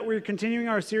we're continuing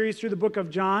our series through the book of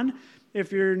John.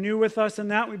 If you're new with us in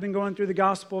that, we've been going through the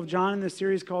Gospel of John in this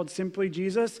series called Simply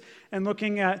Jesus and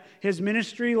looking at his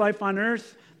ministry, life on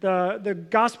earth. The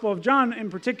Gospel of John in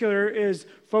particular is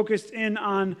focused in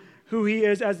on who he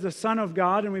is as the Son of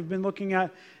God, and we've been looking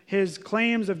at his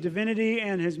claims of divinity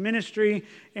and his ministry.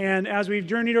 And as we've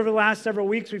journeyed over the last several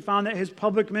weeks, we found that his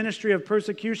public ministry of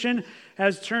persecution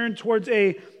has turned towards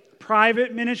a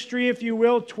private ministry, if you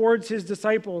will, towards his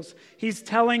disciples. He's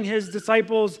telling his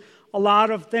disciples a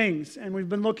lot of things, and we've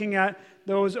been looking at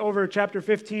those over chapter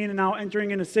 15 and now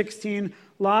entering into 16.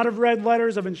 A lot of red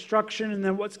letters of instruction, and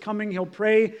then what's coming, he'll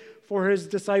pray for his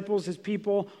disciples, his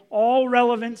people, all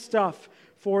relevant stuff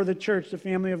for the church, the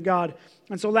family of God.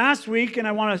 And so last week, and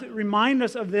I want to remind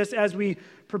us of this as we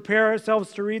prepare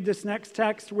ourselves to read this next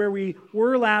text where we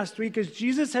were last week, is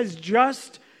Jesus has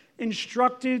just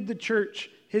instructed the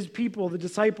church, his people, the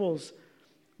disciples,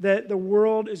 that the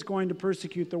world is going to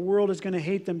persecute. The world is going to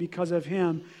hate them because of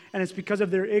him. And it's because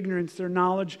of their ignorance, their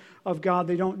knowledge of God.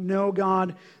 They don't know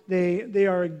God. They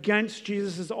are against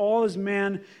Jesus. All of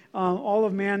man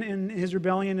in his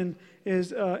rebellion and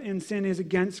is in sin is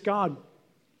against God.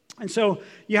 And so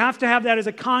you have to have that as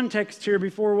a context here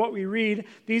before what we read.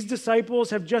 These disciples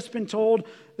have just been told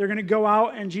they're going to go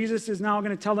out, and Jesus is now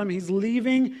going to tell them he's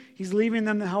leaving. He's leaving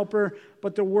them the helper,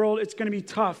 but the world, it's going to be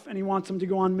tough, and he wants them to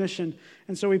go on mission.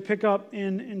 And so we pick up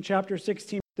in chapter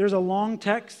 16. There's a long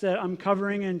text that I'm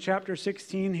covering in chapter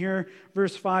 16 here,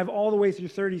 verse 5, all the way through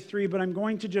 33, but I'm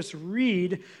going to just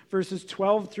read verses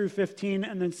 12 through 15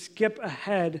 and then skip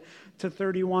ahead to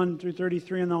 31 through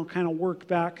 33, and I'll kind of work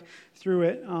back through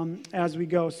it as we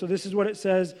go. So this is what it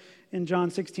says in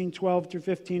John 16, 12 through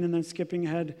 15, and then skipping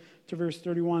ahead to verse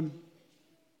 31.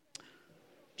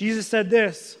 Jesus said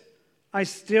this, "I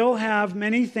still have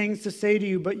many things to say to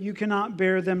you, but you cannot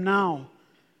bear them now.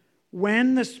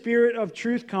 When the Spirit of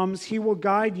truth comes, he will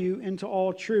guide you into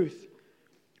all truth.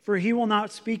 For he will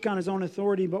not speak on his own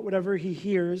authority, but whatever he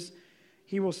hears,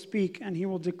 he will speak, and he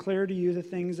will declare to you the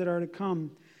things that are to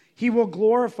come. He will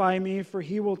glorify me, for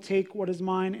he will take what is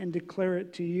mine and declare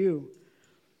it to you.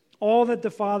 All that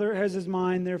the Father has is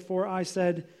mine, therefore I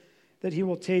said that he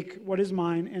will take what is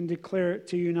mine and declare it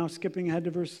to you." Now skipping ahead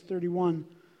to verse 31.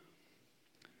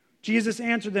 Jesus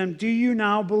answered them, "Do you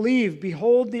now believe?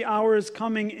 Behold, the hour is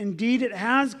coming. Indeed, it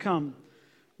has come,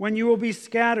 when you will be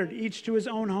scattered, each to his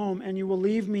own home, and you will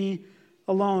leave me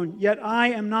alone. Yet I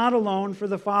am not alone, for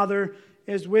the Father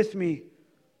is with me."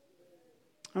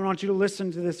 I want you to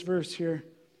listen to this verse here.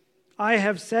 "I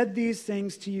have said these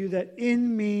things to you, that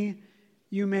in me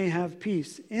you may have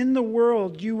peace. In the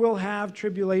world you will have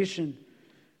tribulation,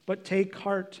 but take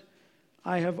heart,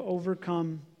 I have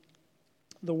overcome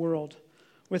the world."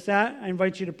 With that, I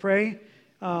invite you to pray.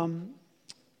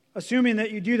 Assuming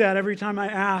that you do that every time I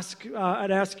ask,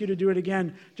 I'd ask you to do it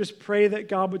again. Just pray that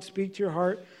God would speak to your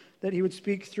heart, that he would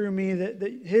speak through me, that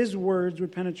his words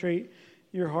would penetrate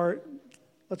your heart.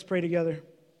 Let's pray together.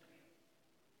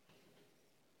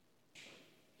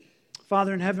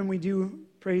 Father in heaven, we do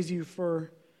praise you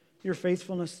for your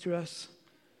faithfulness to us,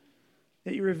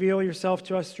 that you reveal yourself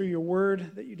to us through your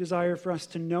word, that you desire for us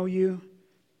to know you,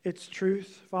 its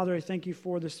truth. Father, I thank you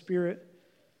for the Spirit,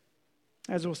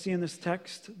 as we'll see in this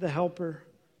text, the helper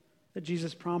that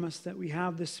Jesus promised, that we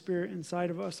have this Spirit inside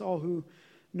of us, all who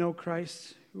know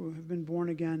Christ, who have been born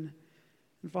again.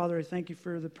 And Father, I thank you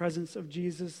for the presence of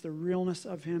Jesus, the realness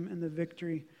of him, and the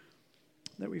victory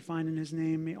that we find in his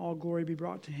name. May all glory be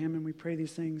brought to him, and we pray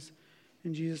these things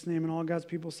in Jesus' name. And all God's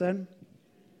people said.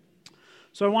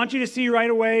 So I want you to see right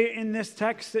away in this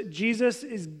text that Jesus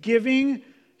is giving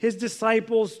his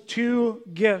disciples two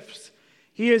gifts.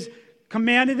 He has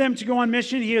commanded them to go on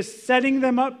mission. He is setting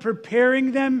them up,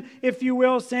 preparing them, if you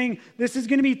will, saying, this is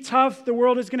going to be tough. The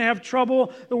world is going to have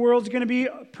trouble. The world's going to be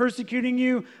persecuting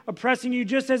you, oppressing you,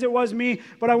 just as it was me.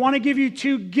 But I want to give you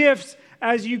two gifts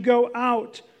as you go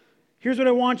out. Here's what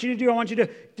I want you to do. I want you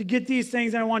to get these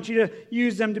things, and I want you to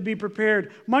use them to be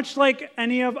prepared. Much like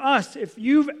any of us, if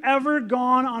you've ever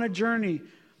gone on a journey,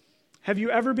 have you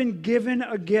ever been given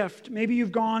a gift? Maybe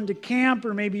you've gone to camp,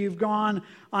 or maybe you've gone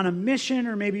on a mission,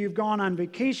 or maybe you've gone on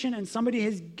vacation, and somebody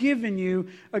has given you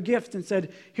a gift and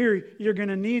said, here, you're going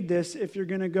to need this if you're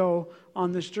going to go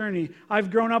on this journey.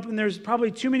 I've grown up, and there's probably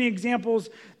too many examples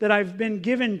that I've been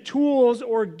given tools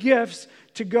or gifts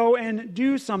to go and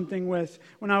do something with.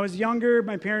 When I was younger,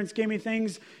 my parents gave me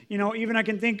things, even I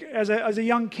can think as a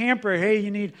young camper, hey,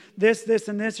 you need this, this,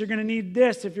 and this. You're going to need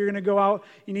this if you're going to go out.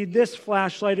 You need this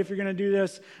flashlight if you're going to do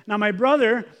this. Now, my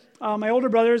older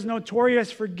brother is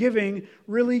notorious for giving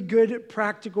really good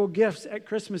practical gifts at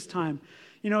Christmas time.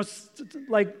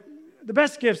 Like the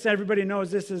best gifts, everybody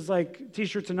knows this, is like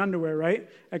t-shirts and underwear, right,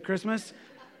 at Christmas.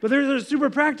 But they're super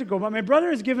practical. But my brother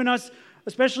has given us,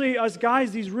 especially us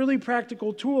guys, these really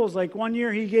practical tools. Like one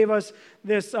year he gave us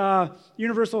this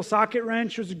universal socket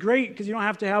wrench, which was great because you don't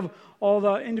have to have all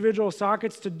the individual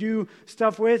sockets to do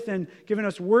stuff with, and giving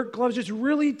us work gloves, just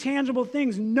really tangible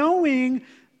things, knowing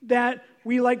that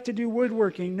we like to do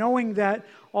woodworking, knowing that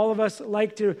all of us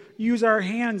like to use our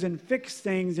hands and fix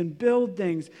things and build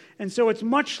things. And so it's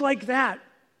much like that.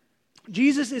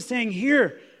 Jesus is saying,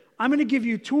 here, I'm going to give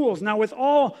you tools. Now, with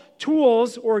all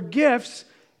tools or gifts,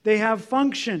 they have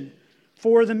function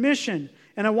for the mission.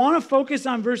 And I want to focus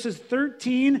on verses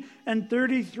 13 and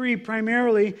 33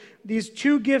 primarily, these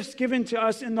two gifts given to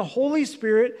us in the Holy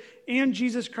Spirit and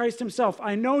Jesus Christ himself.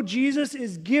 I know Jesus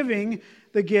is giving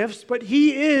the gifts, but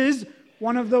he is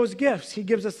one of those gifts. He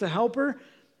gives us the helper,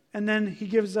 and then he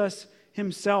gives us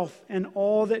himself and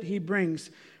all that he brings.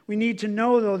 We need to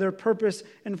know, though, their purpose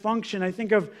and function. I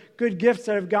think of good gifts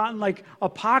that I've gotten, like a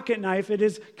pocket knife. It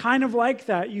is kind of like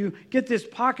that. You get this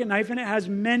pocket knife, and it has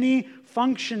many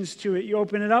functions to it. You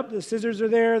open it up, the scissors are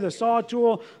there, the saw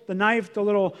tool, the knife, the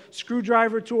little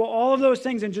screwdriver tool, all of those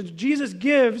things. And Jesus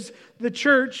gives the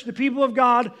church, the people of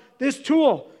God, this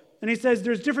tool. And he says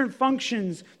there's different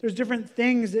functions, there's different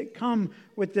things that come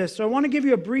with this. So I want to give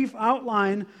you a brief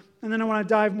outline, and then I want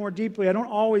to dive more deeply. I don't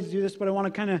always do this, but I want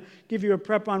to kind of give you a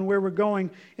prep on where we're going.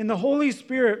 In the Holy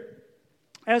Spirit,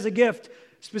 as a gift,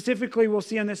 specifically we'll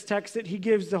see in this text that he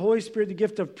gives the Holy Spirit the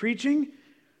gift of preaching,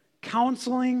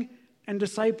 counseling, and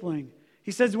discipling. He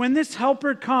says when this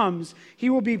helper comes, he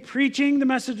will be preaching the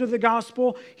message of the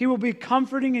gospel, he will be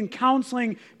comforting and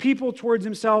counseling people towards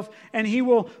himself, and he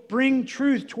will bring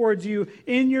truth towards you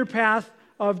in your path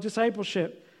of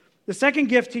discipleship. The second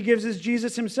gift he gives is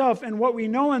Jesus himself, and what we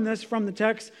know in this from the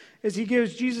text is he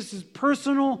gives Jesus'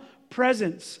 personal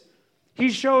presence. He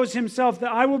shows himself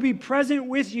that I will be present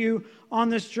with you on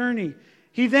this journey.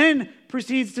 He then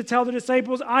proceeds to tell the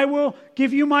disciples, I will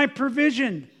give you my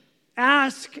provision.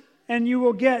 Ask and you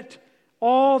will get.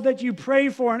 All that you pray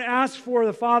for and ask for,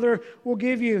 the Father will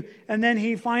give you. And then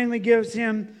he finally gives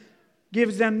them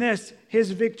this,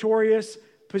 his victorious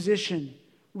position,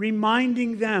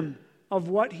 reminding them of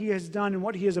what he has done and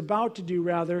what he is about to do,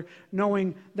 rather,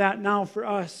 knowing that now for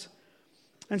us.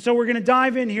 And so we're going to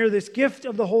dive in here, this gift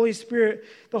of the Holy Spirit.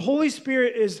 The Holy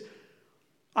Spirit is,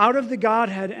 out of the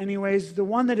Godhead anyways, the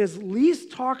one that is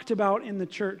least talked about in the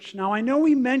church. Now, I know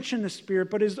we mention the Spirit,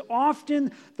 but is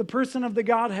often the person of the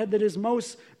Godhead that is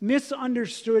most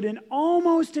misunderstood and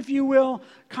almost, if you will,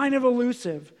 kind of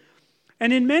elusive.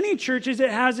 And in many churches,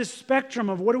 it has a spectrum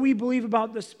of what do we believe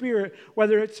about the Spirit,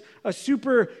 whether it's a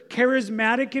super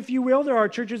charismatic, if you will. There are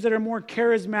churches that are more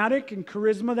charismatic, and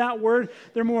charisma, that word.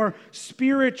 They're more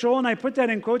spiritual, and I put that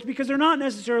in quotes because they're not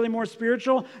necessarily more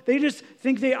spiritual. They just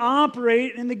think they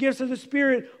operate in the gifts of the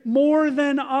Spirit more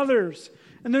than others.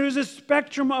 And there's a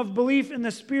spectrum of belief in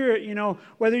the Spirit,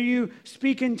 whether you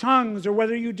speak in tongues or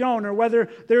whether you don't, or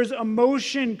whether there's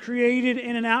emotion created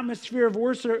in an atmosphere of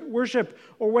worship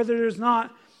or whether there's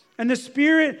not. And the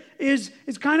Spirit is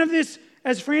kind of this,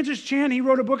 as Francis Chan, he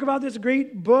wrote a book about this, a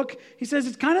great book. He says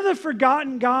it's kind of the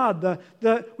forgotten God.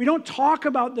 We don't talk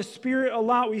about the Spirit a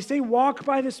lot. We say walk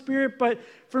by the Spirit, but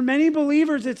for many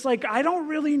believers, it's like, I don't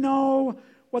really know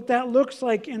what that looks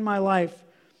like in my life.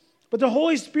 But the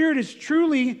Holy Spirit is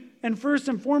truly, and first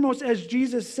and foremost, as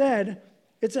Jesus said,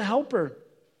 it's a helper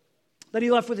that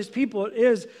he left with his people. It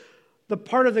is the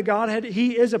part of the Godhead.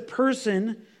 He is a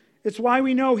person. It's why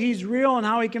we know he's real and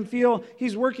how he can feel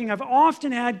he's working. I've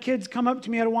often had kids come up to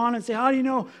me at Awana and say, how do you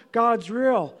know God's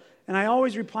real? And I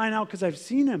always reply now, because I've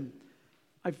seen him.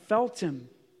 I've felt him.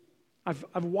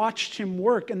 I've watched him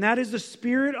work. And that is the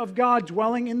Spirit of God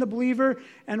dwelling in the believer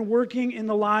and working in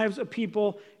the lives of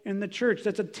people in the church.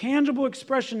 That's a tangible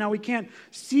expression. Now, we can't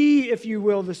see, if you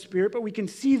will, the Spirit, but we can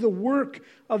see the work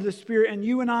of the Spirit. And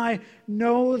you and I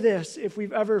know this if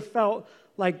we've ever felt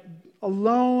like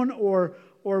alone or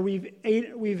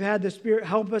we've had the Spirit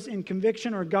help us in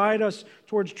conviction or guide us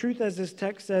towards truth, as this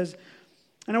text says.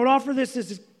 And I would offer this as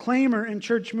a disclaimer in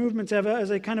church movements, as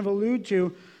I kind of allude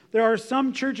to. There are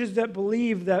some churches that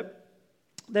believe that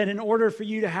in order for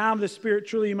you to have the Spirit,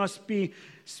 truly you must be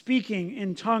speaking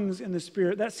in tongues in the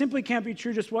Spirit. That simply can't be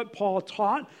true, just what Paul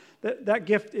taught. That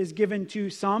gift is given to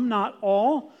some, not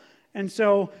all. And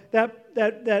so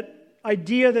that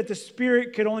idea that the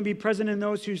Spirit could only be present in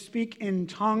those who speak in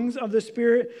tongues of the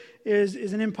Spirit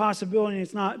is an impossibility.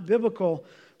 It's not biblical.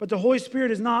 But the Holy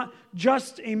Spirit is not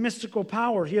just a mystical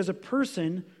power. He is a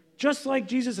person, just like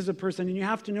Jesus is a person. And you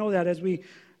have to know that as we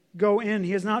go in.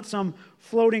 He is not some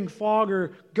floating fog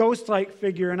or ghost-like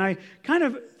figure. And I kind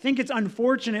of think it's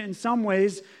unfortunate in some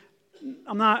ways.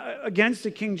 I'm not against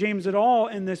the King James at all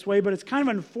in this way, but it's kind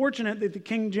of unfortunate that the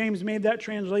King James made that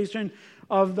translation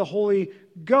of the Holy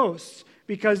Ghost.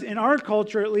 Because in our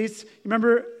culture, at least,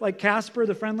 remember like Casper,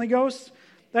 the friendly ghost?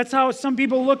 That's how some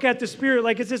people look at the Spirit.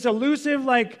 Like it's this elusive,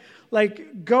 like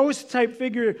ghost-type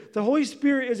figure. The Holy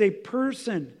Spirit is a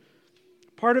person,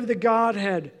 part of the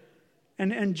Godhead.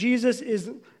 And Jesus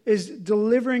is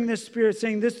delivering this Spirit,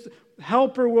 saying this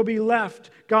helper will be left.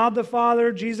 God the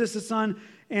Father, Jesus the Son,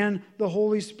 and the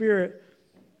Holy Spirit.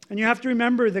 And you have to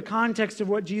remember the context of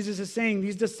what Jesus is saying.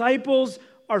 These disciples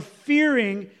are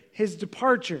fearing his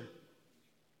departure.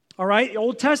 All right, the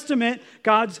Old Testament,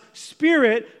 God's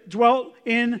Spirit dwelt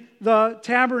in the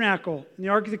tabernacle, in the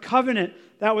Ark of the Covenant.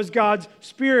 That was God's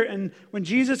Spirit. And when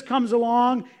Jesus comes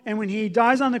along and when he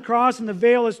dies on the cross and the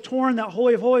veil is torn, that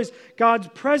Holy of Holies, God's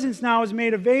presence now is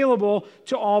made available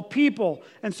to all people.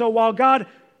 And so while God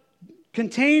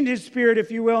contained his Spirit,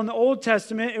 if you will, in the Old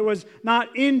Testament, it was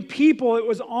not in people, it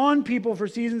was on people for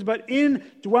seasons, but in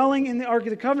dwelling in the Ark of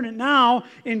the Covenant. Now,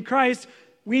 in Christ,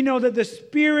 we know that the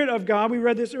Spirit of God, we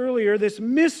read this earlier, this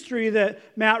mystery that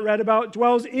Matt read about,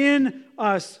 dwells in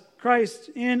us, Christ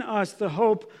in us, the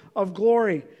hope of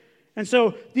glory. And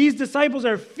so these disciples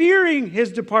are fearing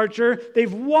his departure.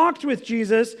 They've walked with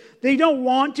Jesus. They don't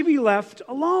want to be left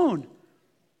alone.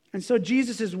 And so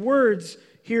Jesus' words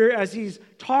here as he's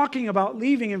talking about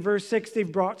leaving in verse 6,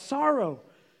 they've brought sorrow.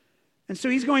 And so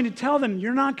he's going to tell them,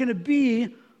 you're not going to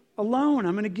be alone.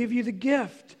 I'm going to give you the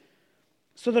gift.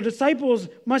 So the disciples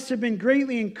must have been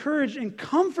greatly encouraged and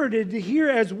comforted to hear,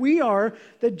 as we are,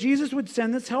 that Jesus would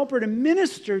send this helper to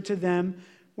minister to them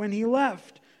when he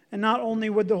left. And not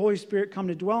only would the Holy Spirit come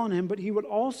to dwell in him, but he would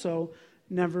also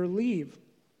never leave.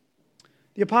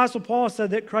 The Apostle Paul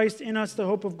said that Christ in us, the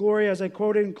hope of glory, as I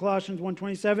quoted in Colossians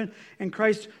 1:27, and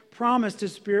Christ promised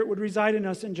his Spirit would reside in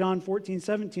us in John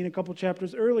 14:17, a couple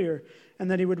chapters earlier,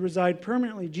 and that he would reside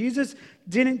permanently. Jesus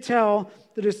didn't tell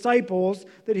the disciples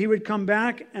that he would come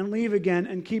back and leave again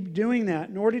and keep doing that,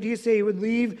 nor did he say he would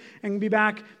leave and be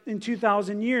back in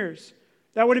 2,000 years.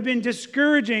 That would have been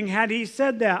discouraging had he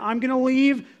said that. I'm going to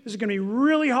leave. This is going to be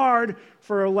really hard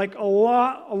for like a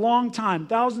long time,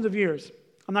 thousands of years.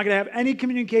 I'm not going to have any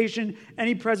communication,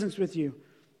 any presence with you.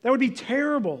 That would be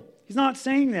terrible. He's not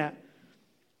saying that.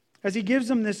 As he gives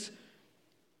them this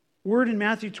word in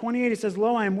Matthew 28, he says,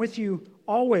 lo, I am with you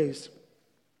always,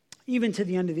 even to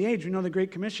the end of the age. We know the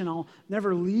Great Commission, I'll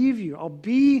never leave you. I'll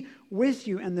be with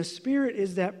you. And the Spirit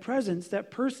is that presence,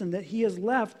 that person that he has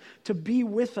left to be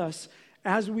with us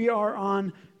as we are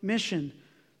on mission.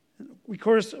 Of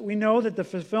course, we know that the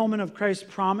fulfillment of Christ's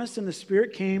promise in the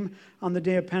Spirit came on the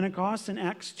day of Pentecost. In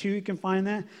Acts 2, you can find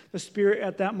that. The Spirit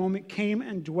at that moment came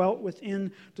and dwelt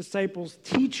within disciples,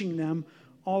 teaching them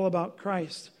all about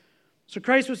Christ. So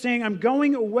Christ was saying, I'm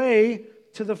going away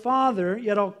to the Father,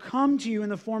 yet I'll come to you in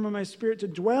the form of my Spirit to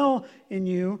dwell in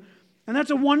you. And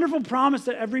that's a wonderful promise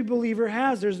that every believer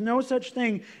has. There's no such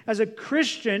thing as a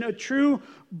Christian, a true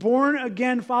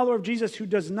born-again follower of Jesus who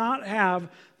does not have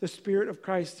the Spirit of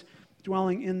Christ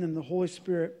dwelling in them. The Holy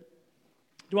Spirit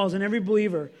dwells in every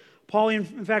believer. Paul, in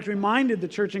fact, reminded the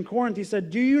church in Corinth, he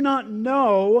said, do you not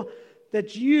know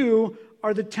that you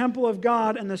are the temple of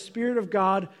God and the Spirit of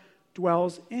God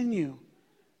dwells in you?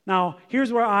 Now,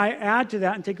 here's where I add to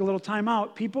that and take a little time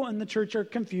out. People in the church are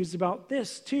confused about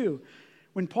this too.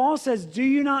 When Paul says, do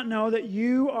you not know that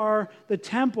you are the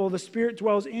temple, the Spirit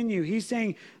dwells in you? He's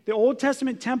saying the Old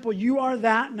Testament temple, you are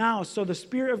that now. So the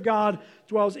Spirit of God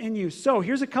dwells in you. So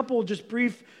here's a couple just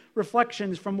brief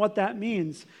reflections from what that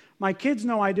means. My kids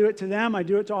know I do it to them. I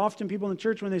do it to often people in the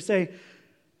church when they say,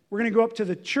 we're going to go up to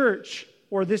the church,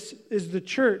 or this is the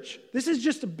church. This is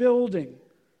just a building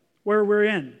where we're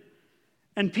in.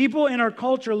 And people in our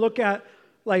culture look at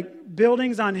like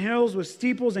buildings on hills with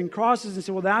steeples and crosses and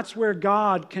say, well, that's where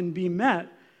God can be met.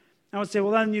 I would say,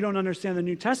 well, then you don't understand the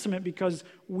New Testament because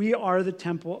we are the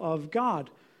temple of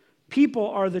God. People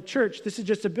are the church. This is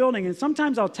just a building. And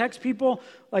sometimes I'll text people,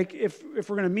 like if we're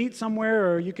going to meet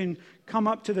somewhere or you can come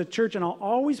up to the church, and I'll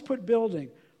always put building,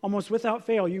 almost without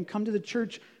fail. You can come to the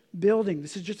church building.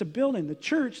 This is just a building. The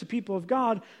church, the people of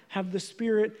God, have the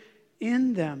Spirit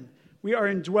in them. We are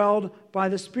indwelled by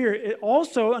the Spirit. It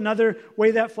also, another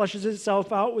way that fleshes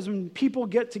itself out was when people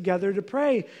get together to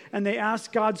pray and they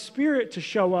ask God's Spirit to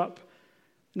show up.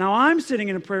 Now, I'm sitting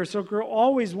in a prayer circle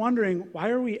always wondering, why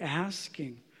are we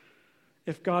asking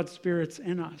if God's Spirit's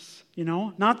in us? You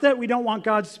know, not that we don't want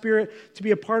God's Spirit to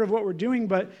be a part of what we're doing,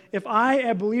 but if I,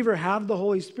 a believer, have the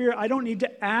Holy Spirit, I don't need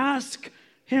to ask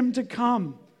Him to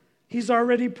come. He's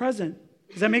already present.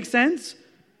 Does that make sense?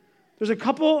 There's a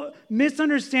couple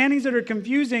misunderstandings that are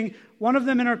confusing. One of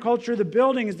them in our culture, the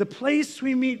building, is the place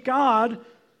we meet God.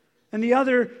 And the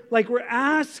other, like we're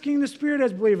asking the Spirit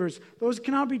as believers. Those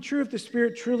cannot be true if the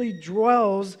Spirit truly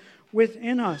dwells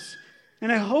within us.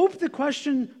 And I hope the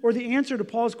question or the answer to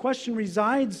Paul's question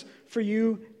resides for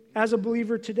you as a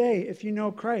believer today, if you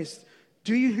know Christ.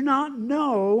 Do you not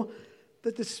know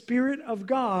that the Spirit of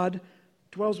God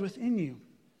dwells within you?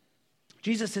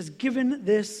 Jesus has given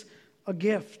this a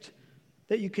gift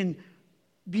that you can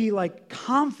be like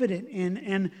confident in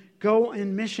and go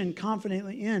in mission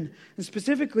confidently in. And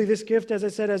specifically, this gift, as I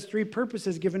said, has three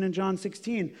purposes given in John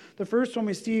 16. The first one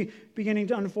we see beginning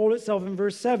to unfold itself in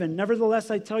verse 7.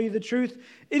 Nevertheless, I tell you the truth,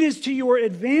 it is to your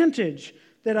advantage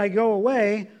that I go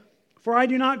away. For I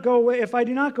do not go away. If I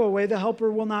do not go away, the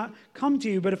Helper will not come to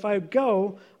you. But if I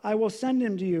go, I will send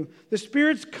him to you. The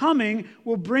Spirit's coming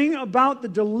will bring about the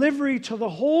delivery to the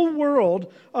whole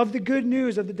world of the good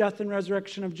news of the death and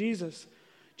resurrection of Jesus.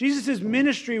 Jesus'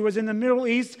 ministry was in the Middle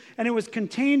East, and it was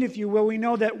contained, if you will. We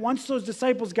know that once those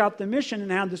disciples got the mission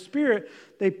and had the Spirit,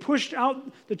 they pushed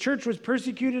out. The church was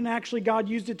persecuted, and actually God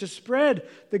used it to spread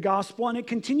the gospel, and it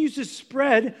continues to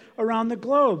spread around the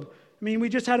globe. I mean, we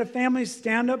just had a family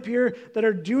stand up here that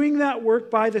are doing that work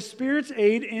by the Spirit's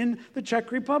aid in the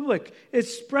Czech Republic.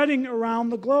 It's spreading around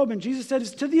the globe. And Jesus said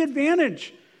it's to the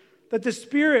advantage that the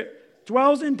Spirit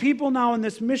dwells in people now, and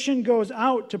this mission goes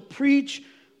out to preach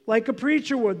like a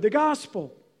preacher would, the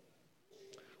gospel.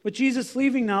 With Jesus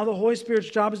leaving now, the Holy Spirit's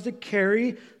job is to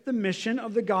carry the mission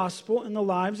of the gospel in the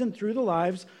lives and through the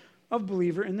lives of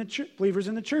believers in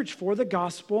the church for the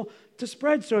gospel to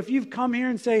spread. So if you've come here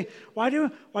and say, why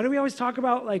do we always talk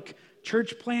about like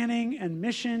church planning and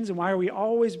missions, and why are we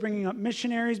always bringing up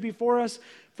missionaries before us?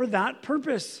 For that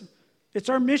purpose. It's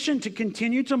our mission to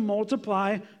continue to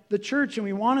multiply the church, and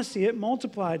we want to see it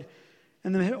multiplied.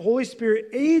 And the Holy Spirit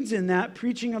aids in that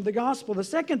preaching of the gospel. The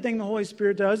second thing the Holy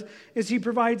Spirit does is he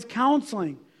provides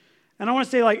counseling. And I want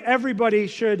to say, like, everybody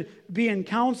should be in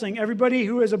counseling. Everybody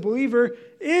who is a believer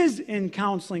is in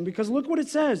counseling, because look what it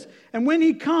says. And when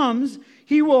he comes,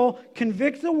 he will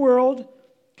convict the world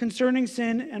concerning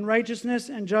sin and righteousness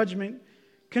and judgment.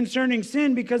 Concerning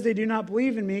sin, because they do not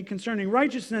believe in me. Concerning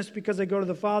righteousness, because I go to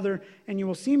the Father and you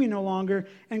will see me no longer.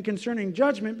 And concerning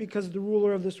judgment, because the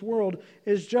ruler of this world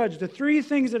is judged. The three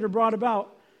things that are brought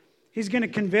about: he's going to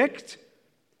convict,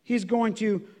 he's going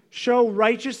to show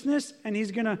righteousness, and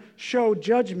he's going to show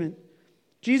judgment.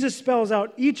 Jesus spells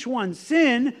out each one.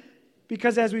 Sin,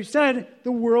 because as we've said,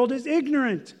 the world is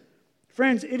ignorant.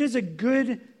 Friends, it is a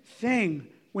good thing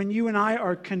when you and I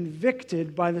are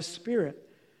convicted by the Spirit.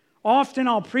 Often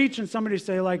I'll preach and somebody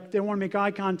say, like, they want to make eye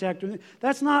contact with me.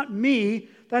 That's not me.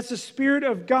 That's the Spirit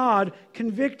of God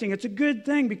convicting. It's a good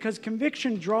thing, because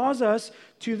conviction draws us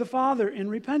to the Father in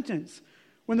repentance.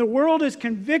 When the world is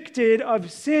convicted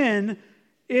of sin,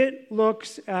 it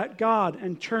looks at God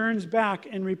and turns back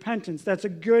in repentance. That's a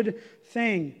good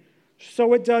thing.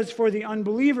 So it does for the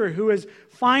unbeliever who is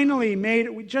finally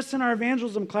made. Just in our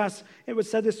evangelism class, it was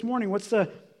said this morning, what's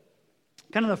the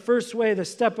kind of the first way, the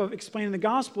step of explaining the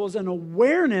gospel is an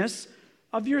awareness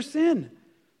of your sin.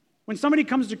 When somebody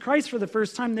comes to Christ for the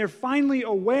first time, they're finally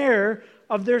aware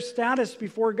of their status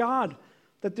before God,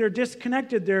 that they're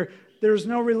disconnected, there's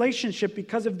no relationship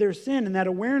because of their sin, and that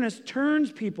awareness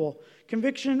turns people.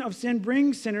 Conviction of sin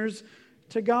brings sinners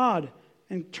to God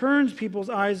and turns people's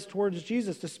eyes towards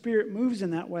Jesus. The Spirit moves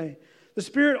in that way. The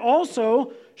Spirit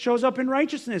also shows up in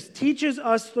righteousness, teaches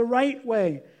us the right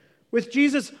way. With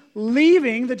Jesus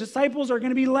leaving, the disciples are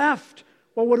going to be left.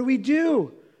 Well, what do we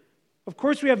do? Of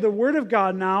course, we have the Word of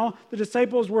God now. The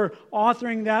disciples were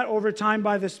authoring that over time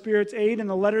by the Spirit's aid in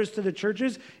the letters to the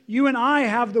churches. You and I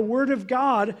have the Word of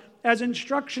God as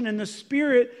instruction, and the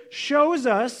Spirit shows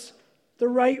us the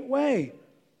right way.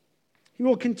 He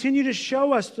will continue to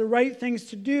show us the right things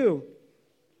to do.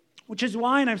 Which is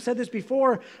why, and I've said this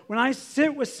before, when I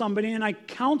sit with somebody and I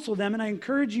counsel them, and I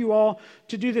encourage you all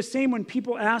to do the same when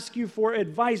people ask you for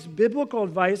advice, biblical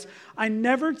advice, I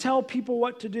never tell people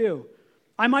what to do.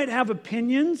 I might have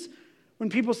opinions when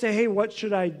people say, hey, what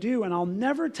should I do? And I'll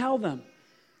never tell them.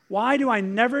 Why do I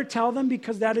never tell them?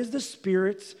 Because that is the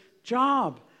Spirit's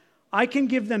job. I can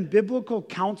give them biblical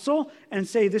counsel and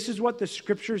say, this is what the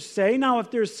Scriptures say. Now,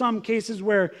 if there's some cases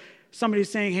where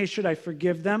somebody's saying, hey, should I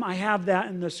forgive them? I have that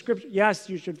in the Scripture. Yes,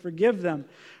 you should forgive them.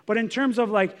 But in terms of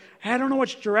like, hey, I don't know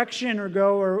which direction or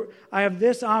go, or I have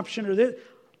this option or this,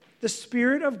 the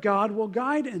Spirit of God will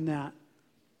guide in that.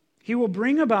 He will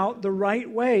bring about the right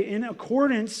way in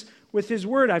accordance with His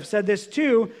Word. I've said this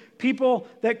too. People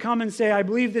that come and say, I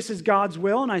believe this is God's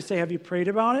will, and I say, have you prayed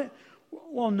about it?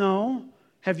 Well, no.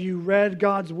 Have you read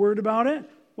God's word about it?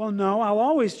 Well, no. I'll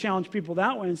always challenge people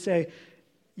that way and say,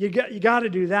 you got to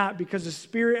do that because the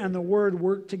Spirit and the word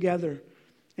work together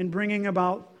in bringing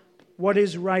about what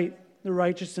is right, the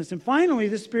righteousness. And finally,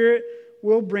 the Spirit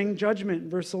will bring judgment.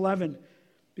 Verse 11,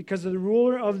 because the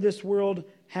ruler of this world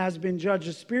has been judged.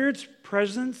 The Spirit's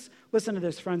presence, listen to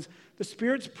this, friends. The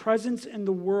Spirit's presence in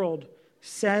the world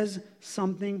says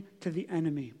something to the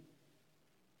enemy.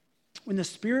 When the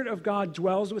Spirit of God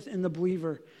dwells within the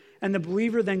believer, and the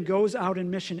believer then goes out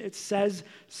in mission, it says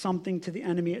something to the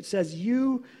enemy. It says,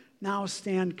 you now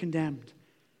stand condemned.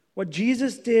 What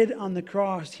Jesus did on the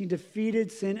cross, he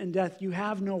defeated sin and death. You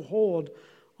have no hold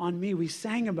on me. We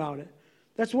sang about it.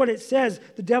 That's what it says.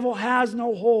 The devil has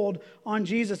no hold on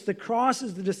Jesus. The cross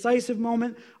is the decisive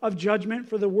moment of judgment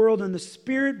for the world, and the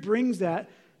Spirit brings that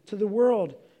to the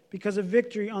world because of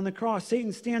victory on the cross.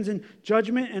 Satan stands in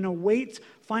judgment and awaits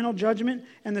final judgment,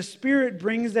 and the Spirit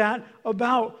brings that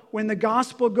about when the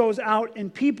gospel goes out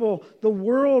and people, the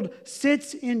world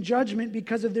sits in judgment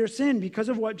because of their sin, because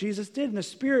of what Jesus did, and the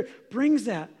Spirit brings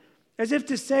that. As if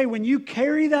to say, when you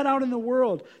carry that out in the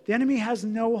world, the enemy has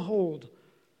no hold.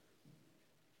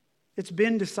 It's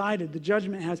been decided. The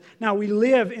judgment has. Now, we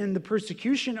live in the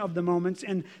persecution of the moments,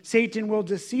 and Satan will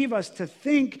deceive us to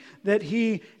think that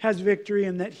he has victory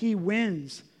and that he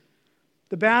wins.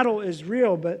 The battle is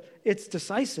real, but it's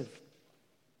decisive.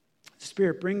 The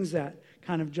Spirit brings that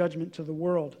kind of judgment to the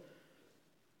world.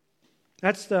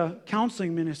 That's the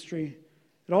counseling ministry.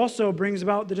 It also brings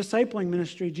about the discipling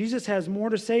ministry. Jesus has more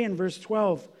to say in verse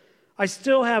 12. I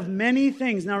still have many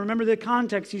things. Now, remember the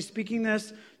context. He's speaking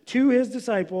this to his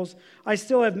disciples. I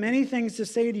still have many things to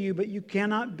say to you, but you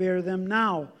cannot bear them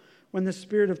now. When the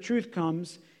Spirit of truth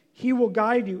comes, he will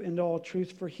guide you into all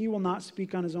truth, for he will not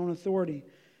speak on his own authority.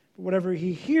 But whatever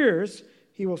he hears,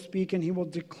 he will speak, and he will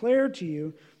declare to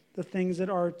you the things that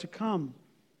are to come.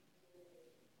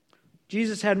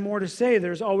 Jesus had more to say.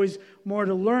 There's always more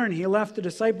to learn. He left the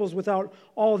disciples without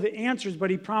all the answers, but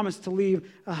he promised to leave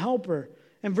a helper.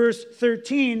 And verse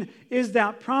 13 is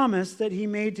that promise that he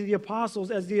made to the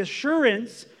apostles as the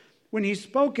assurance when he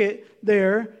spoke it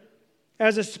there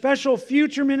as a special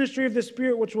future ministry of the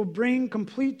Spirit which will bring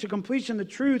to completion the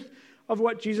truth of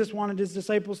what Jesus wanted his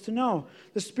disciples to know.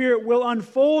 The Spirit will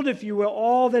unfold, if you will,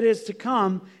 all that is to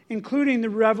come, including the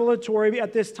revelatory,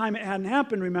 at this time it hadn't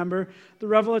happened, remember, the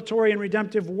revelatory and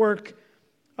redemptive work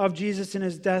of Jesus in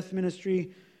his death,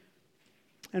 ministry,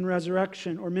 and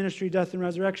resurrection, or ministry, death, and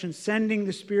resurrection, sending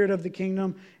the Spirit of the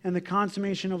kingdom and the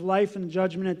consummation of life and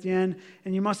judgment at the end.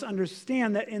 And you must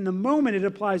understand that in the moment it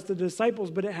applies to the disciples,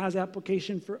 but it has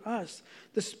application for us.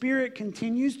 The Spirit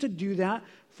continues to do that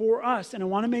for us. And I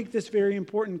want to make this very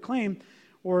important claim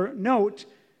or note,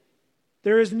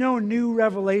 there is no new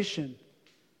revelation.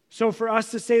 So for us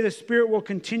to say the Spirit will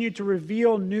continue to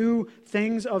reveal new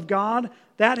things of God,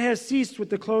 that has ceased with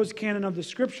the closed canon of the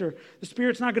Scripture. The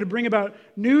Spirit's not going to bring about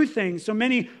new things. So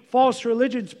many false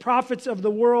religions, prophets of the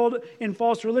world in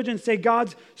false religions say,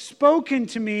 God's spoken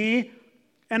to me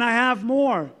and I have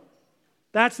more.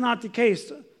 That's not the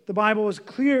case. The Bible is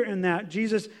clear in that.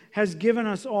 Jesus has given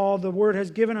us all, the Word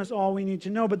has given us all we need to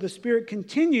know, but the Spirit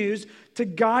continues to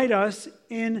guide us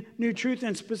in new truth,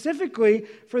 and specifically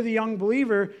for the young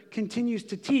believer, continues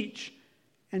to teach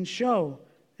and show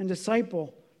and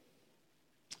disciple.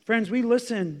 Friends, we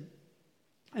listen,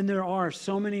 and there are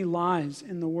so many lies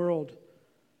in the world,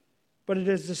 but it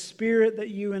is the Spirit that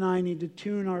you and I need to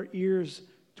tune our ears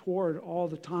toward all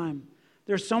the time.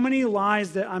 There's so many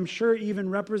lies that I'm sure even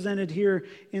represented here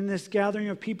in this gathering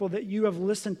of people that you have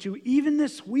listened to, even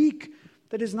this week,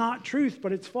 that is not truth,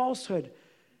 but it's falsehood.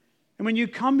 And when you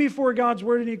come before God's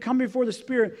Word and you come before the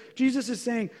Spirit, Jesus is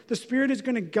saying the Spirit is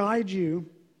going to guide you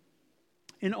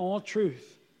in all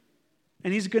truth.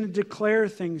 And He's going to declare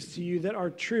things to you that are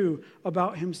true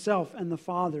about Himself and the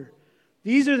Father.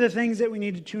 These are the things that we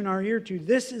need to tune our ear to.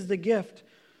 This is the gift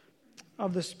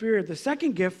of the Spirit. The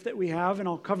second gift that we have, and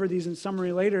I'll cover these in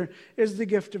summary later, is the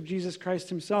gift of Jesus Christ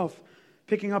Himself.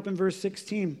 Picking up in verse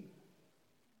 16.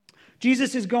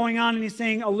 Jesus is going on and He's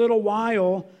saying, a little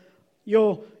while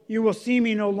you will see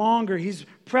me no longer. He's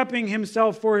prepping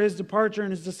Himself for His departure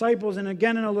and His disciples, and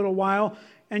again in a little while,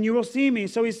 and you will see me.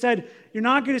 So He said, you're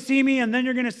not going to see me, and then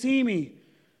you're going to see me.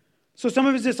 So some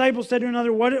of His disciples said to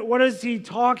another, what is He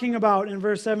talking about in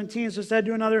verse 17? So said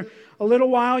to another, a little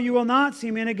while you will not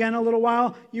see me, and again a little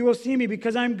while you will see me,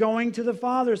 because I'm going to the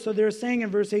Father. So they're saying in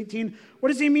verse 18, what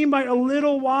does He mean by a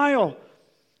little while?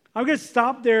 I'm going to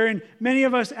stop there, and many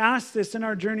of us ask this in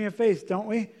our journey of faith, don't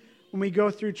we? When we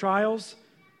go through trials.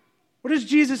 What does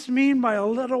Jesus mean by a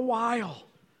little while?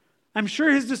 I'm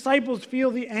sure His disciples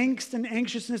feel the angst and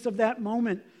anxiousness of that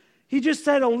moment. He just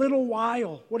said a little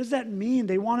while. What does that mean?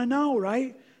 They want to know,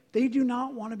 right? They do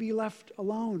not want to be left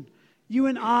alone. You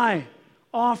and I,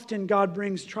 often God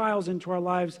brings trials into our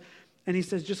lives, and he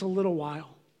says, just a little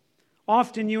while.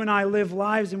 Often you and I live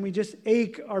lives and we just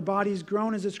ache. Our bodies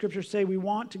groan, as the scriptures say. We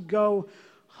want to go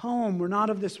home. We're not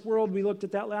of this world. We looked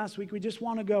at that last week. We just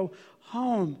want to go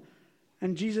home.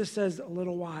 And Jesus says, a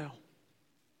little while.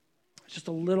 Just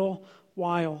a little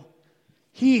while.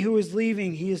 He who is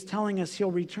leaving, he is telling us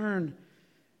he'll return.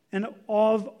 And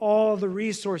of all the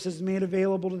resources made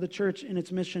available to the church in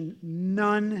its mission,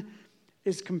 none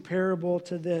is comparable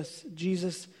to this.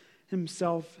 Jesus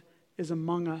himself is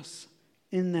among us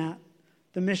in that.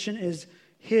 The mission is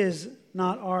his,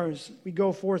 not ours. We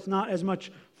go forth not as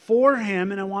much for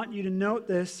him, and I want you to note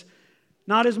this,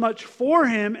 not as much for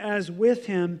him as with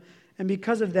him, and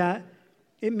because of that,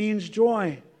 it means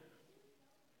joy.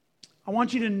 I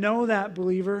want you to know that,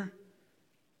 believer.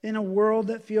 In a world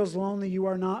that feels lonely, you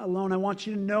are not alone. I want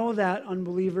you to know that,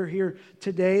 unbeliever, here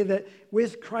today, that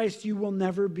with Christ you will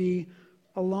never be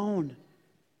alone.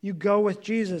 You go with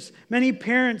Jesus. Many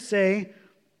parents say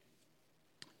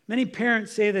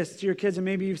this to your kids, and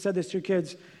maybe you've said this to your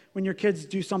kids. When your kids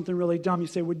do something really dumb, you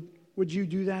say, would you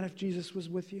do that if Jesus was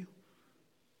with you?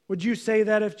 Would you say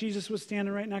that if Jesus was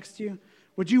standing right next to you?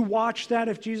 Would you watch that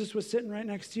if Jesus was sitting right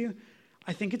next to you?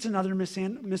 I think it's another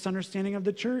misunderstanding of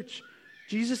the church.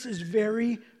 Jesus is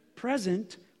very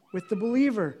present with the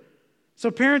believer.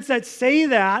 So parents that say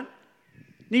that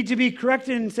need to be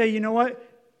corrected and say, you know what?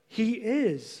 He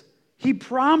is. He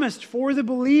promised for the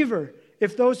believer,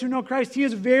 if those who know Christ, he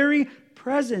is very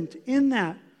present in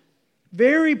that.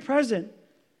 Very present.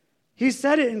 He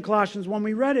said it in Colossians 1.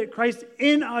 We read it. Christ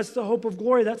in us, the hope of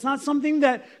glory. That's not something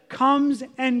that comes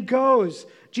and goes.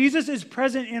 Jesus is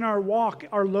present in our walk,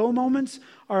 our low moments,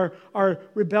 our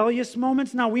rebellious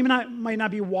moments. Now, we might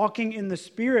not be walking in the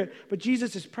Spirit, but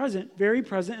Jesus is present, very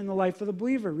present in the life of the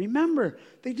believer. Remember,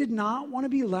 they did not want to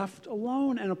be left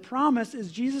alone. And a promise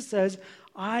is Jesus says,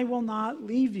 I will not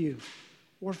leave you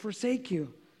or forsake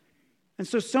you. And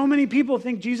so many people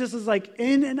think Jesus is like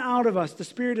in and out of us. The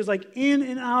Spirit is like in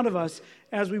and out of us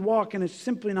as we walk, and it's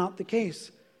simply not the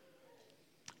case.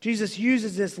 Jesus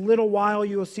uses this little while,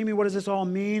 you will see me. What does this all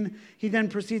mean? He then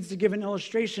proceeds to give an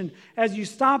illustration. As you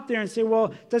stop there and say,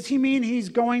 well, does he mean he's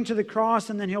going to the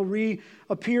cross and then he'll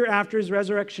reappear after his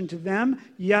resurrection to them?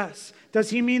 Yes.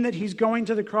 Does he mean that he's going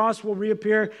to the cross, will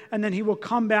reappear, and then he will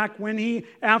come back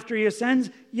after he ascends?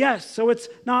 Yes. So it's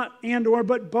not and or,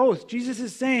 but both. Jesus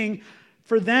is saying,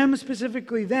 for them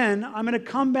specifically then, I'm going to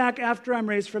come back after I'm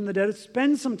raised from the dead,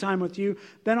 spend some time with you,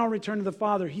 then I'll return to the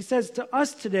Father. He says to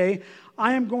us today,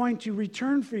 I am going to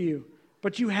return for you,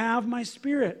 but you have my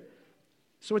Spirit.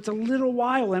 So it's a little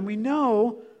while, and we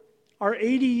know our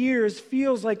 80 years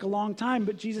feels like a long time,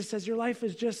 but Jesus says your life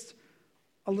is just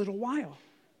a little while.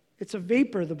 It's a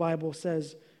vapor, the Bible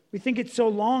says. We think it's so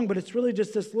long, but it's really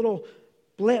just this little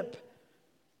blip.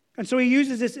 And so he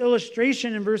uses this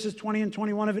illustration in verses 20 and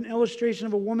 21 of an illustration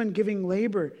of a woman giving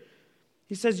labor.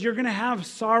 He says, you're going to have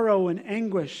sorrow and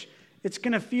anguish. It's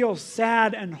going to feel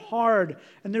sad and hard,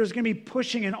 and there's going to be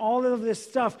pushing and all of this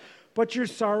stuff, but your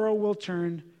sorrow will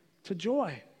turn to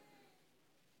joy.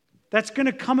 That's going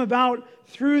to come about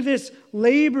through this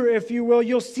labor, if you will.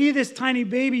 You'll see this tiny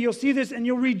baby, you'll see this, and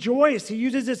you'll rejoice. He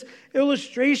uses this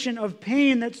illustration of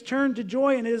pain that's turned to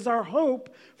joy, and it is our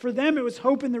hope. For them, it was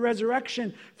hope in the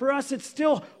resurrection. For us, it's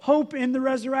still hope in the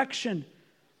resurrection.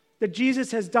 That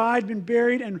Jesus has died, been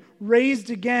buried, and raised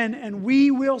again, and we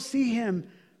will see him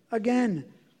again.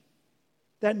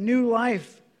 That new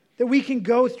life, that we can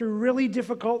go through really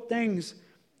difficult things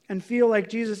and feel like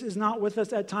Jesus is not with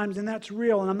us at times, and that's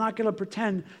real. And I'm not going to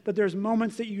pretend that there's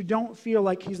moments that you don't feel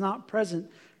like he's not present.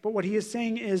 But what he is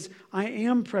saying is, I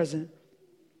am present.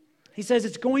 He says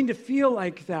it's going to feel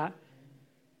like that.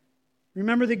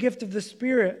 Remember the gift of the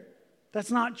Spirit.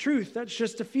 That's not truth. That's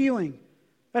just a feeling.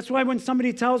 That's why when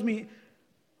somebody tells me,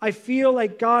 I feel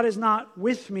like God is not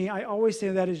with me, I always say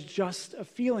that is just a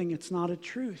feeling. It's not a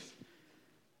truth.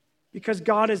 Because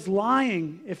God is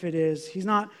lying if it is. He's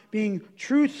not being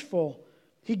truthful.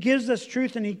 He gives us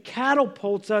truth and he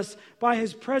catapults us by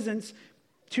his presence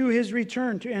to his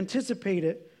return, to anticipate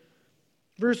it.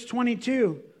 Verse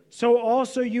 22, so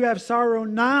also you have sorrow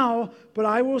now, but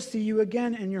I will see you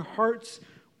again, and your hearts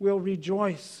will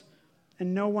rejoice,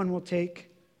 and no one will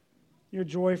take your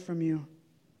joy from you.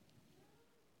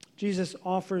 Jesus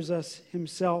offers us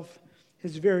himself,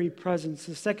 his very presence.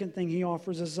 The second thing he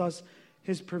offers us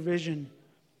his provision.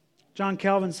 John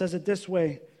Calvin says it this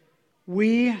way: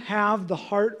 we have the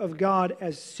heart of God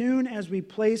as soon as we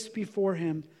place before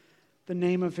him the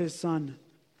name of his Son.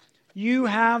 You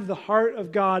have the heart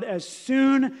of God as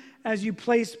soon as you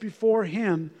place before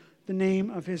him the name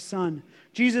of his Son.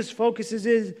 Jesus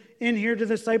focuses in here to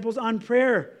the disciples on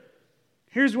prayer.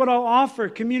 Here's what I'll offer: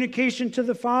 communication to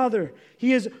the Father.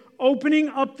 He is opening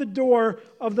up the door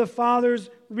of the Father's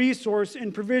resource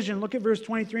and provision. Look at verse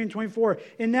 23 and 24.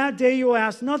 In that day you will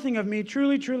ask nothing of me.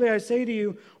 Truly, truly, I say to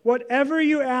you, whatever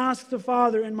you ask the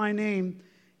Father in my name,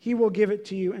 he will give it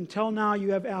to you. Until now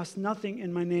you have asked nothing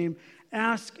in my name.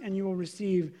 Ask and you will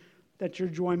receive, that your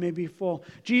joy may be full.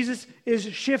 Jesus is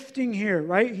shifting here,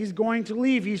 right? He's going to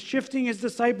leave. He's shifting his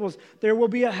disciples. There will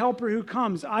be a helper who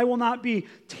comes. I will not be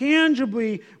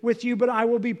tangibly with you, but I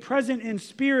will be present in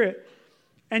spirit.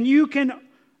 And you can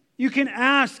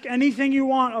ask anything you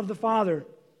want of the Father.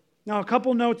 Now, a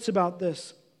couple notes about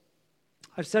this.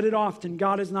 I've said it often,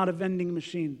 God is not a vending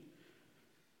machine.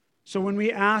 So when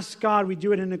we ask God, we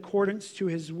do it in accordance to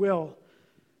his will.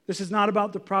 This is not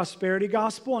about the prosperity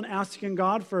gospel and asking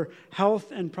God for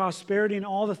health and prosperity and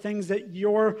all the things that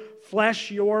your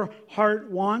flesh, your heart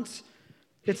wants.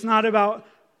 It's not about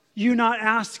you not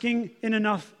asking in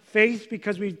enough faith,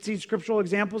 because we see scriptural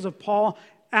examples of Paul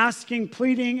asking,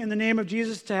 pleading in the name of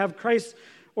Jesus to have Christ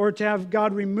or to have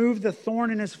God remove the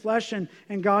thorn in his flesh, and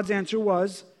God's answer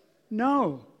was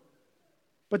no.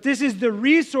 But this is the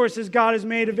resources God has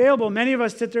made available. Many of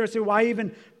us sit there and say, why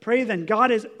even pray then?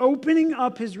 God is opening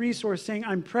up his resource, saying,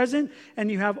 I'm present and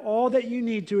you have all that you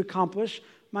need to accomplish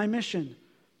my mission.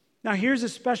 Now here's a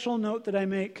special note that I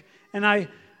make, and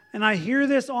I hear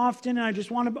this often, and I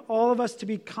just want all of us to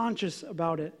be conscious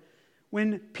about it.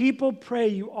 When people pray,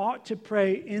 you ought to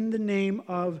pray in the name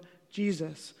of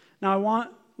Jesus. Now I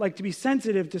want to be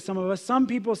sensitive to some of us. Some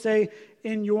people say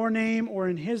in your name or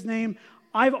in his name.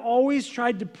 I've always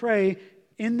tried to pray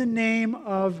in the name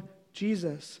of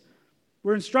Jesus.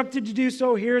 We're instructed to do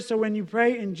so here, so when you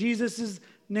pray in Jesus'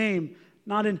 name,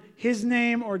 not in his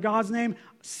name or God's name,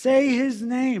 say his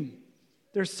name.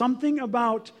 There's something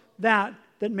about that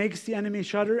makes the enemy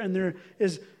shudder, and there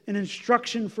is an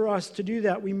instruction for us to do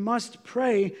that. We must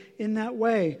pray in that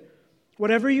way.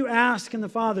 Whatever you ask in the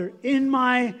Father, in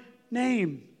my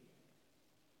name,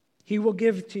 he will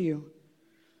give to you.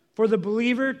 For the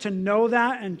believer to know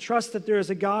that and trust that there is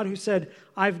a God who said,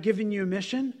 I've given you a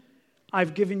mission,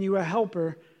 I've given you a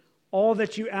helper, all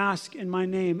that you ask in my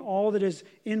name, all that is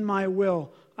in my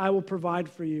will, I will provide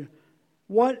for you.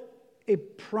 What a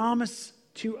promise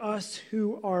to us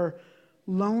who are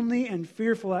lonely and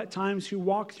fearful at times, who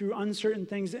walk through uncertain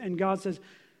things, and God says,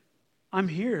 I'm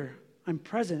here, I'm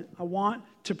present, I want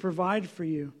to provide for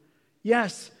you.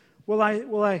 Yes, will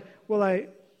I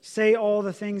say all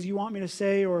the things you want me to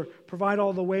say, or provide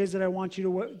all the ways that I want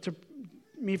you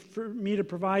for me to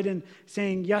provide in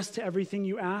saying yes to everything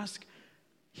you ask?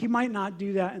 He might not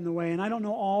do that in the way. And I don't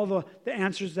know all the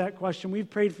answers to that question. We've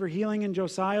prayed for healing in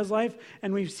Josiah's life,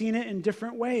 and we've seen it in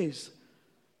different ways.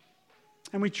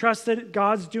 And we trust that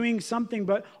God's doing something,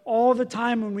 but all the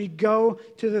time when we go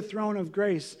to the throne of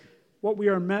grace, what we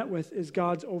are met with is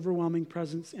God's overwhelming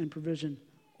presence and provision.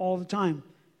 All the time.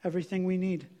 Everything we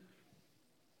need.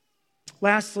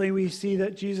 Lastly, we see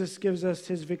that Jesus gives us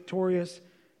his victorious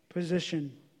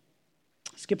position.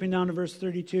 Skipping down to verse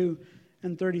 32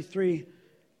 and 33.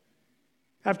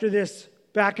 After this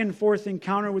back and forth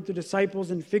encounter with the disciples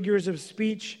and figures of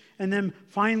speech, and then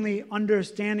finally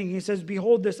understanding, he says,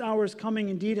 behold, this hour is coming,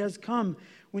 indeed has come,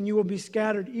 when you will be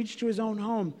scattered, each to his own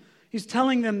home. He's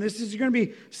telling them this is going to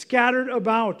be scattered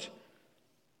about.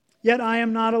 Yet I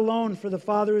am not alone, for the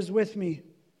Father is with me.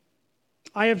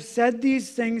 I have said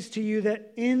these things to you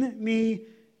that in me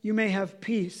you may have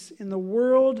peace. In the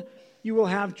world you will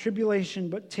have tribulation,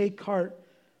 but take heart.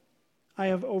 I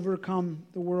have overcome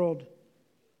the world.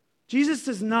 Jesus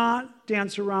does not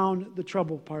dance around the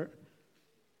trouble part.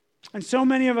 And so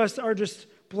many of us are just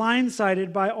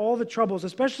blindsided by all the troubles,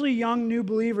 especially young new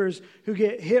believers who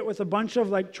get hit with a bunch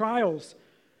of trials.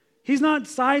 He's not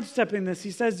sidestepping this.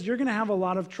 He says you're going to have a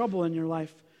lot of trouble in your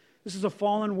life. This is a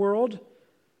fallen world.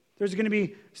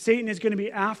 Satan is going to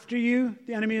be after you.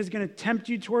 The enemy is going to tempt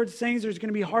you towards things. There's going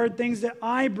to be hard things that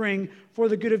I bring for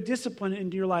the good of discipline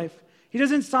into your life. He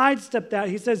doesn't sidestep that.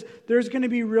 He says there's going to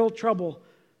be real trouble.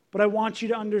 But I want you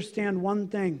to understand one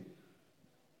thing.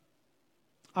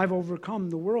 I've overcome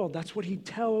the world. That's what he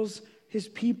tells his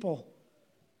people.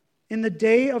 In the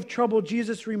day of trouble,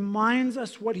 Jesus reminds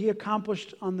us what he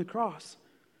accomplished on the cross.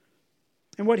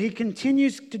 And what he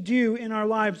continues to do in our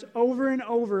lives over and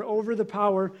over the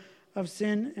power of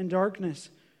sin and darkness.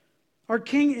 Our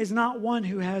King is not one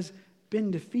who has been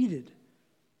defeated.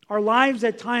 Our lives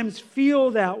at times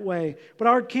feel that way, but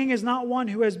our King is not one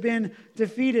who has been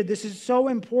defeated. This is so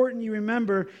important you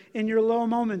remember in your low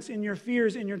moments, in your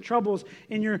fears, in your troubles,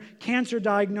 in your cancer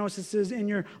diagnoses, in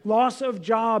your loss of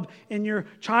job, in your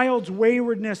child's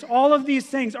waywardness. All of these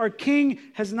things, our King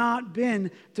has not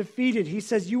been defeated. He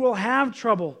says, you will have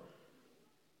trouble.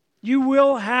 You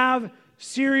will have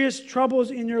serious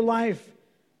troubles in your life,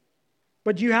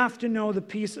 but you have to know the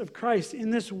peace of Christ. In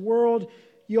this world,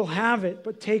 you'll have it,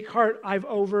 but take heart, I've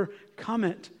overcome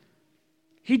it.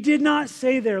 He did not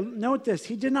say there, note this,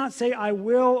 he did not say, I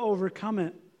will overcome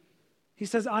it. He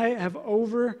says, I have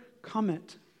overcome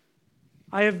it.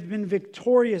 I have been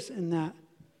victorious in that.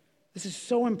 This is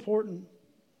so important.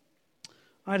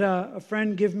 I had a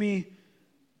friend give me,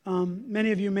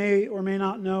 many of you may or may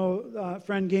not know, a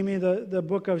friend gave me the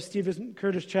book of Stephen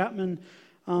Curtis Chapman,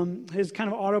 his kind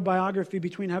of autobiography,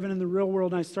 Between Heaven and the Real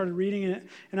World, and I started reading it,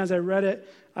 and as I read it,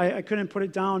 I couldn't put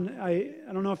it down. I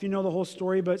don't know if you know the whole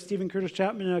story, but Stephen Curtis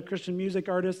Chapman, a Christian music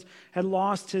artist, had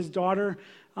lost his daughter.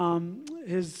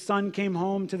 His son came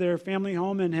home to their family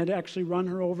home and had actually run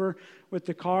her over with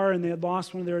the car, and they had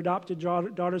lost one of their adopted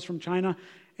daughters from China.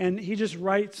 And he just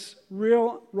writes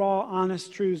real, raw,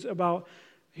 honest truths about,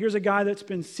 here's a guy that's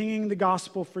been singing the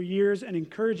gospel for years and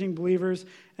encouraging believers,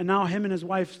 and now him and his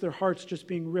wife, their hearts just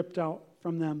being ripped out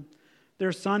from them.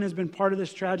 Their son has been part of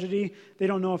this tragedy. They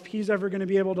don't know if he's ever going to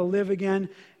be able to live again.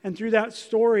 And through that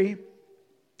story,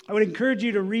 I would encourage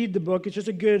you to read the book. It's just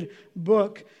a good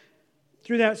book.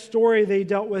 Through that story, they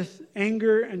dealt with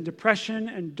anger and depression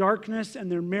and darkness,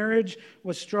 and their marriage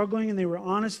was struggling, and they were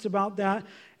honest about that.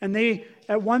 And they,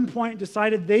 at one point,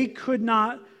 decided they could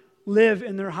not live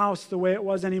in their house the way it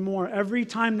was anymore. Every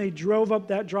time they drove up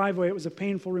that driveway, it was a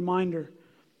painful reminder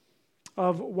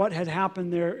of what had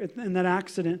happened there in that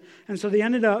accident. And so they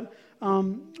ended up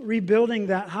rebuilding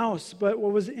that house. But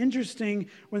what was interesting,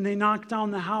 when they knocked down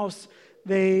the house,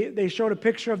 they showed a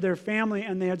picture of their family,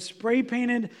 and they had spray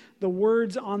painted the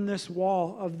words on this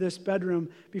wall of this bedroom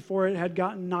before it had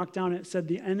gotten knocked down. It said,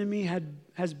 the enemy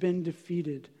has been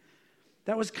defeated.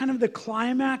 That was kind of the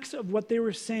climax of what they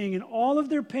were saying. In all of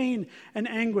their pain and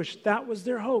anguish, that was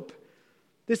their hope.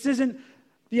 This isn't,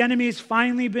 the enemy's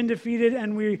finally been defeated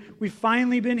and we've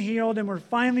finally been healed and we're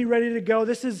finally ready to go.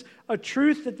 This is a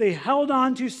truth that they held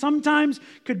on to, sometimes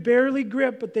could barely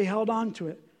grip, but they held on to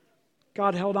it.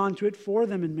 God held on to it for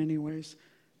them in many ways.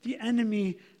 The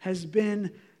enemy has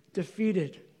been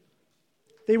defeated.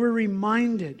 They were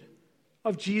reminded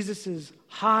of Jesus'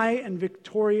 high and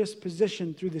victorious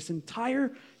position through this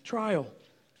entire trial.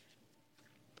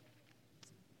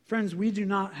 Friends, we do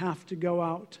not have to go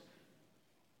out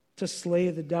to slay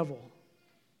the devil.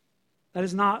 That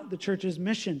is not the church's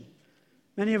mission.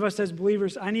 Many of us as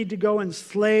believers, I need to go and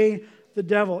slay the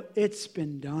devil. It's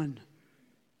been done.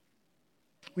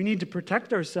 We need to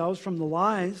protect ourselves from the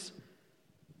lies,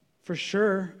 for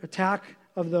sure, attack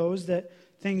of those, that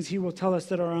things he will tell us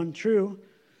that are untrue.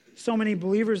 So many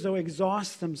believers, though,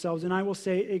 exhaust themselves, and I will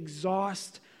say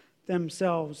exhaust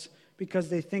themselves, because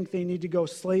they think they need to go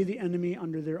slay the enemy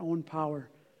under their own power.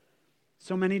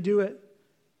 So many do it.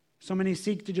 So many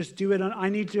seek to just do it. I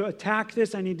need to attack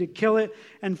this. I need to kill it.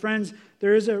 And friends,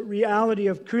 there is a reality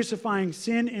of crucifying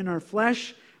sin in our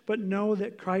flesh, but know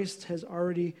that Christ has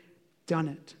already done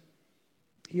it.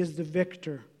 He is the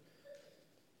victor.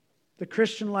 The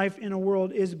Christian life in a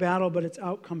world is battle, but its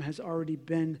outcome has already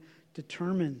been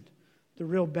determined. The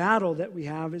real battle that we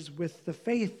have is with the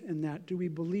faith in that. Do we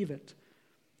believe it?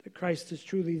 That Christ is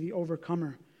truly the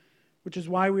overcomer, which is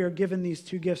why we are given these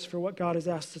two gifts for what God has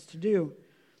asked us to do.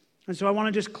 And so I want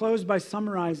to just close by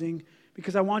summarizing,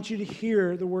 because I want you to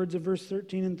hear the words of verse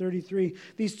 13 and 33.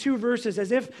 These two verses,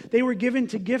 as if they were given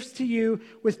to gifts to you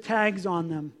with tags on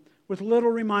them, with little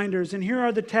reminders. And here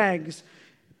are the tags.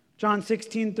 John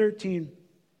 16:13.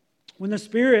 When the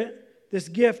Spirit, this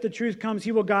gift, the truth comes,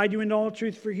 he will guide you into all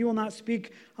truth, for he will not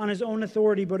speak on his own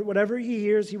authority, but whatever he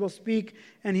hears, he will speak,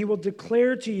 and he will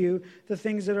declare to you the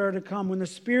things that are to come. When the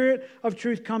Spirit of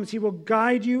truth comes, he will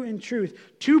guide you in truth.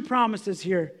 Two promises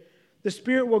here. The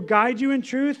Spirit will guide you in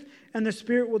truth, and the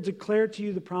Spirit will declare to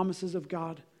you the promises of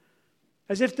God.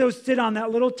 As if those sit on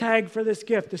that little tag for this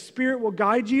gift. The Spirit will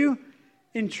guide you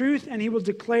in truth, and he will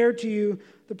declare to you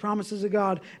the promises of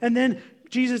God. And then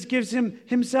Jesus gives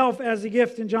himself as a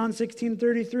gift in John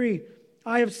 16:33.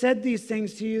 I have said these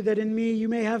things to you, that in me you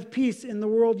may have peace. In the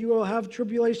world you will have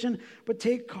tribulation, but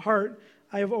take heart,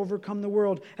 I have overcome the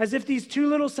world. As if these two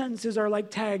little sentences are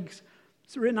like tags.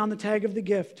 It's written on the tag of the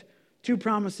gift. Two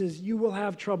promises. You will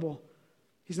have trouble.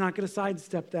 He's not going to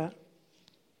sidestep that.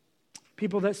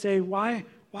 People that say, why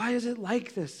is it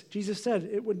like this? Jesus said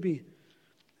it would be.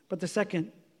 But the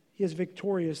second, He is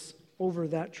victorious over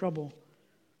that trouble.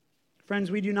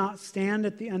 Friends, we do not stand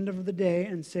at the end of the day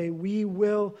and say, we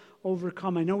will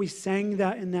overcome. I know we sang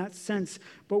that in that sense,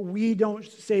 but we don't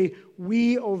say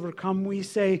we overcome. We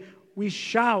say, we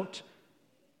shout,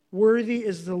 worthy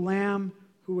is the Lamb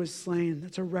who was slain.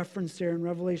 That's a reference there in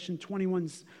Revelation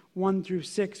 21, 1 through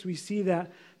 6. We see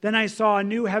that. Then I saw a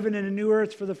new heaven and a new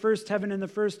earth, for the first heaven and the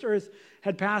first earth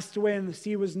had passed away, and the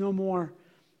sea was no more.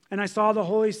 And I saw the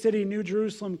holy city, New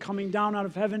Jerusalem, coming down out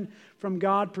of heaven from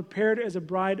God, prepared as a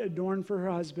bride adorned for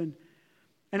her husband.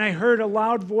 And I heard a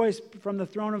loud voice from the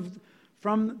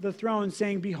throne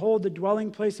saying, behold, the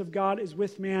dwelling place of God is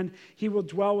with man. He will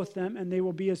dwell with them, and they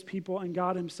will be his people, and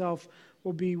God himself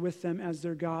will be with them as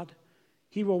their God.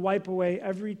 He will wipe away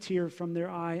every tear from their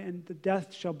eye, and the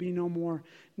death shall be no more.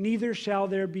 Neither shall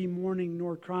there be mourning,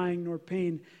 nor crying, nor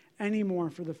pain any more,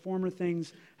 for the former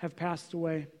things have passed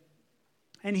away.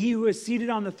 And he who is seated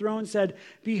on the throne said,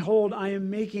 behold, I am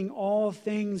making all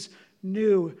things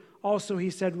new. Also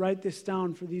he said, write this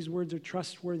down, for these words are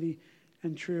trustworthy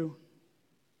and true.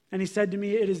 And he said to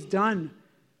me, it is done.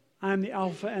 I am the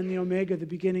Alpha and the Omega, the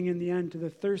beginning and the end. To the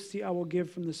thirsty I will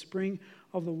give from the spring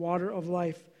of the water of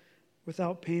life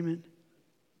without payment.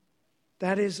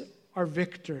 That is our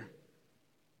victor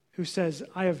who says,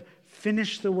 I have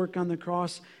finished the work on the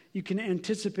cross. You can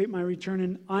anticipate my return,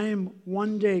 and I am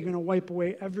one day going to wipe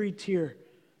away every tear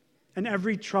and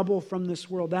every trouble from this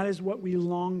world. That is what we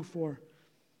long for.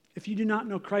 If you do not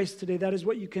know Christ today, that is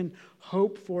what you can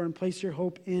hope for and place your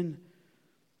hope in.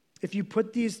 If you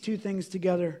put these two things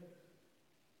together,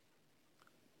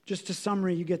 just a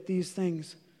summary, you get these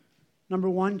things. Number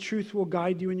one, truth will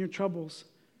guide you in your troubles.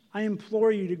 I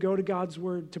implore you to go to God's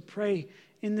word, to pray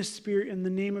in the Spirit, in the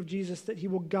name of Jesus, that he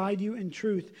will guide you in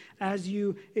truth as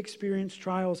you experience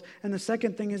trials. And the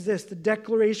second thing is this: the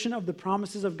declaration of the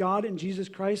promises of God in Jesus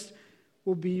Christ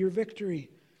will be your victory.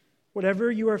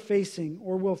 Whatever you are facing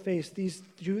or will face, these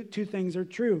two things are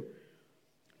true.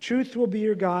 Truth will be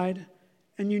your guide,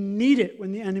 and you need it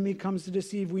when the enemy comes to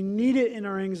deceive. We need it in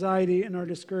our anxiety and our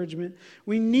discouragement.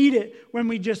 We need it when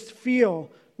we just feel.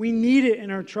 We need it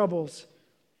in our troubles.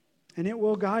 And it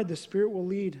will guide. The Spirit will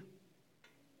lead.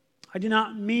 I do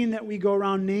not mean that we go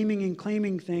around naming and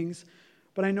claiming things,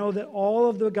 but I know that all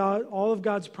of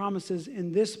God's promises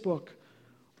in this book,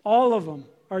 all of them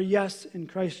are yes in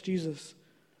Christ Jesus.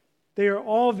 They are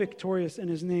all victorious in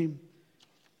his name.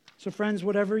 So friends,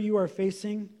 whatever you are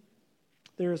facing,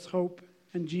 there is hope,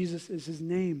 and Jesus is his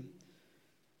name.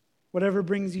 Whatever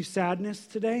brings you sadness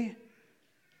today,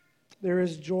 there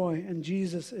is joy, and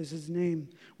Jesus is his name.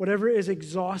 Whatever is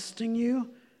exhausting you,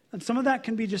 and some of that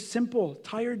can be just simple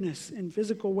tiredness in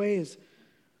physical ways,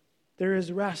 there is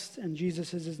rest, and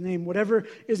Jesus is his name. Whatever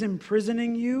is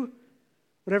imprisoning you,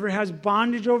 whatever has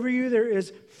bondage over you, there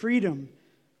is freedom,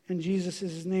 and Jesus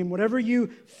is his name. Whatever you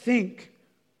think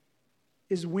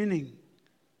is winning,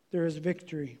 there is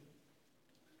victory,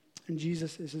 and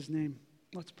Jesus is his name.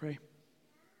 Let's pray.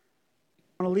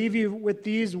 I want to leave you with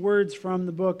these words from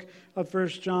the book of 1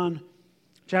 John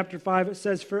chapter 5. It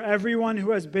says, for everyone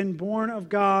who has been born of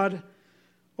God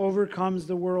overcomes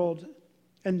the world.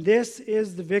 And this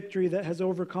is the victory that has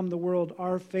overcome the world,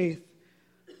 our faith.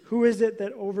 Who is it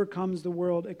that overcomes the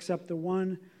world except the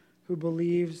one who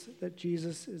believes that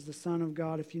Jesus is the Son of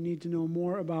God? If you need to know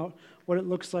more about what it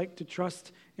looks like to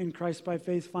trust in Christ by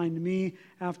faith, find me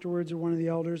afterwards or one of the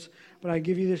elders. But I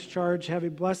give you this charge. Have a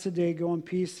blessed day. Go in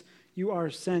peace. You are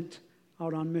sent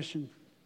out on mission.